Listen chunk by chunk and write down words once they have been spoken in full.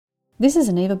This is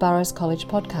an Eva Burrows College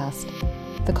podcast.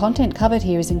 The content covered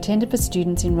here is intended for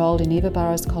students enrolled in Eva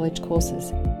Burrows College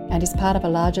courses and is part of a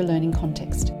larger learning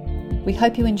context. We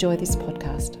hope you enjoy this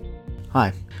podcast.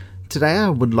 Hi, today I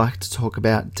would like to talk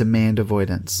about demand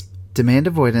avoidance. Demand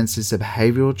avoidance is a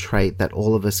behavioural trait that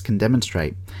all of us can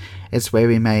demonstrate. It's where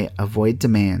we may avoid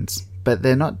demands, but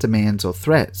they're not demands or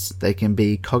threats. They can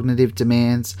be cognitive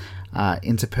demands,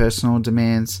 interpersonal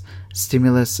demands,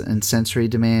 stimulus and sensory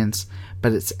demands,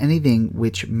 but it's anything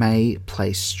which may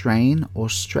place strain or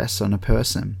stress on a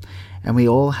person. And we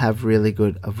all have really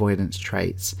good avoidance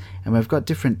traits, and we've got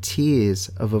different tiers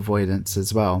of avoidance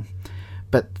as well.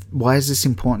 But why is this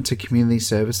important to community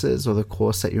services or the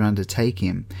course that you're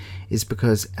undertaking? Is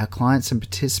because our clients and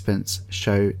participants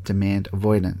show demand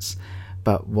avoidance.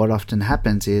 But what often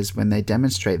happens is when they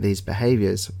demonstrate these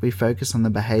behaviors, we focus on the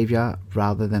behavior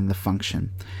rather than the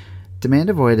function.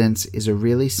 Demand avoidance is a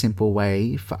really simple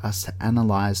way for us to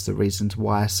analyze the reasons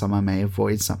why someone may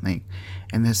avoid something.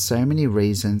 And there's so many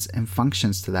reasons and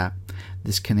functions to that.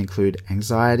 This can include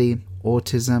anxiety,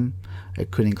 autism.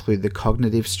 It could include the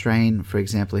cognitive strain, for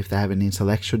example, if they have an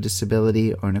intellectual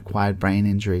disability or an acquired brain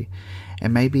injury. It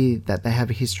may be that they have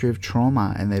a history of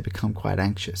trauma and they become quite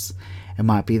anxious. It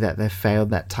might be that they've failed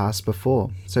that task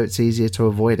before, so it's easier to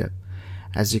avoid it.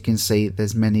 As you can see,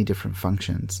 there's many different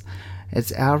functions.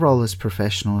 It's our role as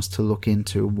professionals to look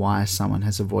into why someone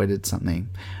has avoided something.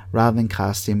 Rather than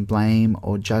casting blame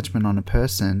or judgment on a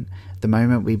person, the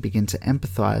moment we begin to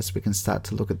empathize, we can start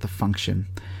to look at the function.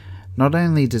 Not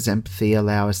only does empathy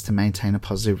allow us to maintain a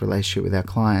positive relationship with our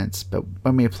clients, but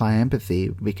when we apply empathy,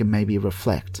 we can maybe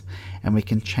reflect and we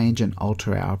can change and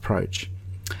alter our approach.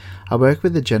 I work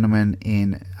with a gentleman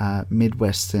in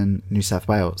Midwestern New South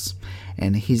Wales,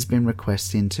 and he's been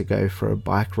requesting to go for a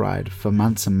bike ride for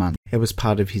months and months. It was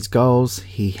part of his goals.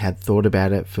 He had thought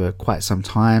about it for quite some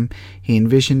time. He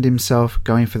envisioned himself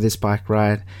going for this bike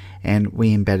ride, and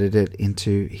we embedded it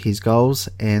into his goals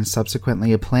and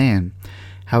subsequently a plan.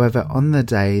 However, on the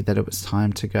day that it was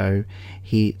time to go,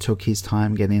 he took his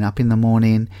time getting up in the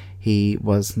morning. He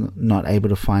was not able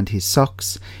to find his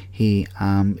socks. He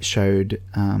showed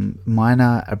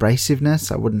minor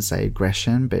abrasiveness. I wouldn't say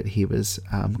aggression, but he was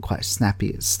quite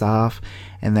snappy at staff.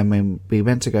 And then when we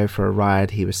went to go for a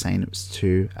ride, he was saying it was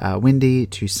too windy,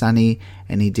 too sunny,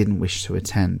 and he didn't wish to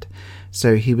attend.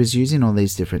 So he was using all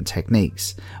these different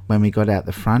techniques. When we got out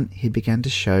the front, he began to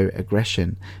show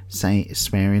aggression,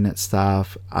 swearing at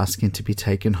staff, asking to be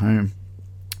taken home.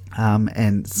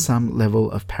 And some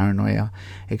level of paranoia,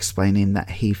 explaining that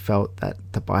he felt that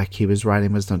the bike he was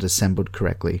riding was not assembled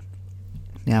correctly.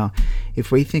 Now,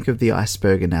 if we think of the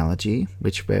iceberg analogy,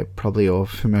 which we're probably all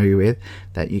familiar with,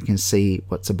 that you can see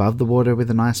what's above the water with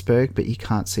an iceberg, but you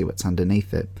can't see what's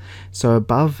underneath it. So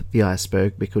above the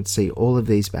iceberg, we could see all of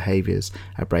these behaviors: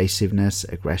 abrasiveness,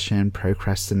 aggression,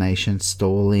 procrastination,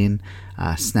 stalling,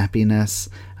 snappiness.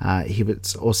 He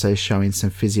was also showing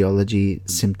some physiology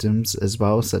symptoms as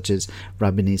well, such as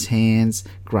rubbing his hands,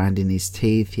 grinding his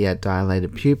teeth. He had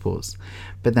dilated pupils.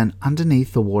 But then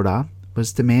underneath the water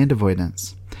was demand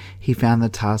avoidance. He found the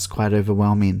task quite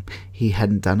overwhelming. He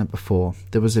hadn't done it before.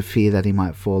 There was a fear that he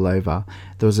might fall over.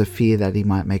 There was a fear that he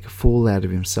might make a fool out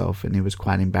of himself, and he was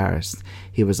quite embarrassed.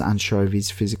 He was unsure of his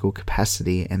physical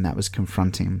capacity, and that was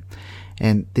confronting.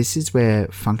 And this is where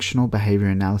functional behavior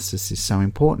analysis is so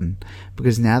important,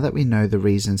 because now that we know the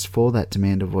reasons for that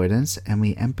demand avoidance and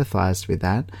we empathize with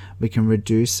that, we can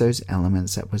reduce those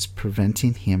elements that was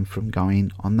preventing him from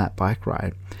going on that bike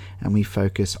ride, and we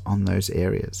focus on those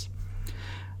areas.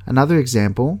 Another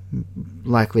example,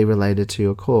 likely related to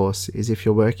your course, is if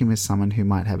you're working with someone who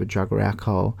might have a drug or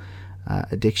alcohol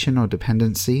addiction or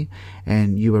dependency,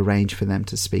 and you arrange for them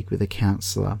to speak with a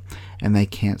counsellor, and they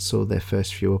cancel their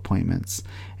first few appointments,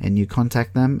 and you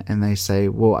contact them and they say,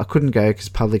 well, I couldn't go because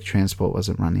public transport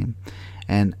wasn't running.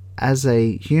 And as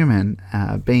a human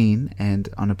being and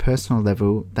on a personal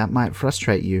level, that might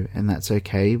frustrate you, and that's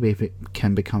okay. We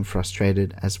can become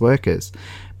frustrated as workers,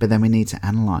 but then we need to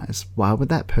analyze, why would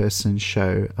that person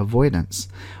show avoidance?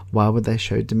 Why would they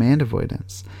show demand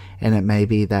avoidance? And it may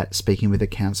be that speaking with a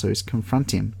counsellor is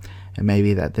confronting. It may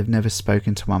be that they've never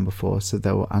spoken to one before, so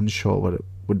they were unsure what it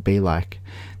would be like.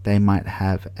 They might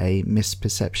have a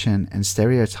misperception and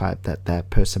stereotype that that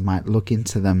person might look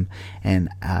into them and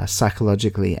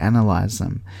psychologically analyze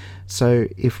them. So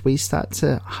if we start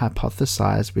to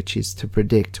hypothesize, which is to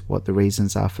predict what the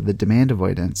reasons are for the demand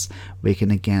avoidance, we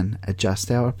can again adjust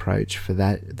our approach for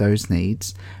those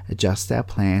needs, adjust our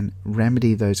plan,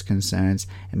 remedy those concerns,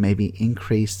 and maybe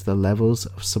increase the levels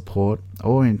of support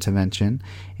or intervention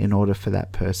in order for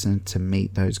that person to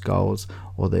meet those goals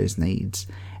or those needs.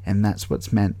 and that's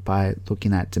what's meant by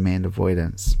looking at demand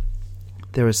avoidance.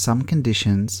 There are some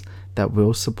conditions that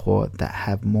will support that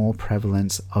have more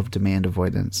prevalence of demand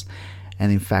avoidance,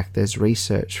 and in fact there's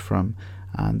research from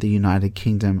the United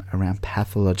Kingdom around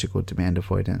pathological demand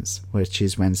avoidance, which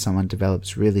is when someone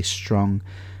develops really strong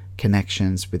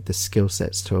connections with the skill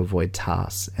sets to avoid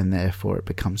tasks, and therefore it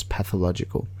becomes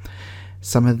pathological.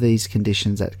 Some of these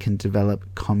conditions that can develop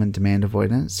common demand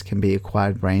avoidance can be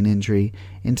acquired brain injury,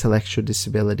 intellectual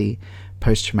disability,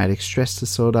 post-traumatic stress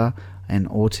disorder, and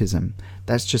autism.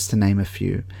 That's just to name a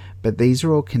few. But these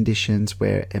are all conditions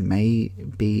where it may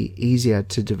be easier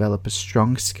to develop a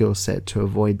strong skill set to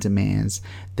avoid demands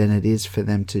than it is for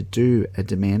them to do a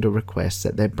demand or request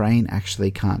that their brain actually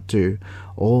can't do,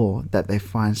 or that they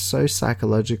find so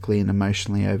psychologically and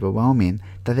emotionally overwhelming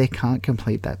that they can't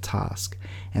complete that task.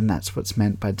 And that's what's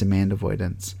meant by demand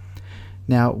avoidance.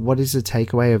 Now, what is the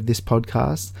takeaway of this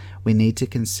podcast? We need to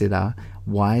consider,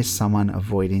 why is someone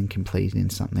avoiding completing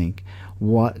something?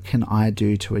 What can I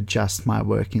do to adjust my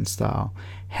working style?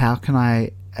 How can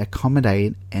I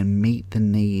accommodate and meet the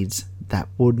needs that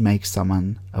would make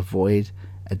someone avoid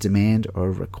a demand or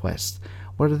a request?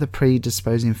 What are the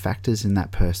predisposing factors in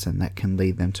that person that can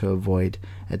lead them to avoid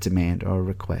a demand or a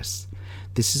request?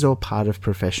 This is all part of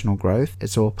professional growth.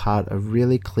 It's all part of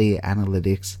really clear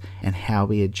analytics and how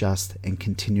we adjust and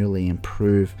continually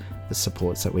improve the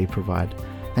supports that we provide.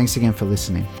 Thanks again for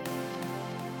listening.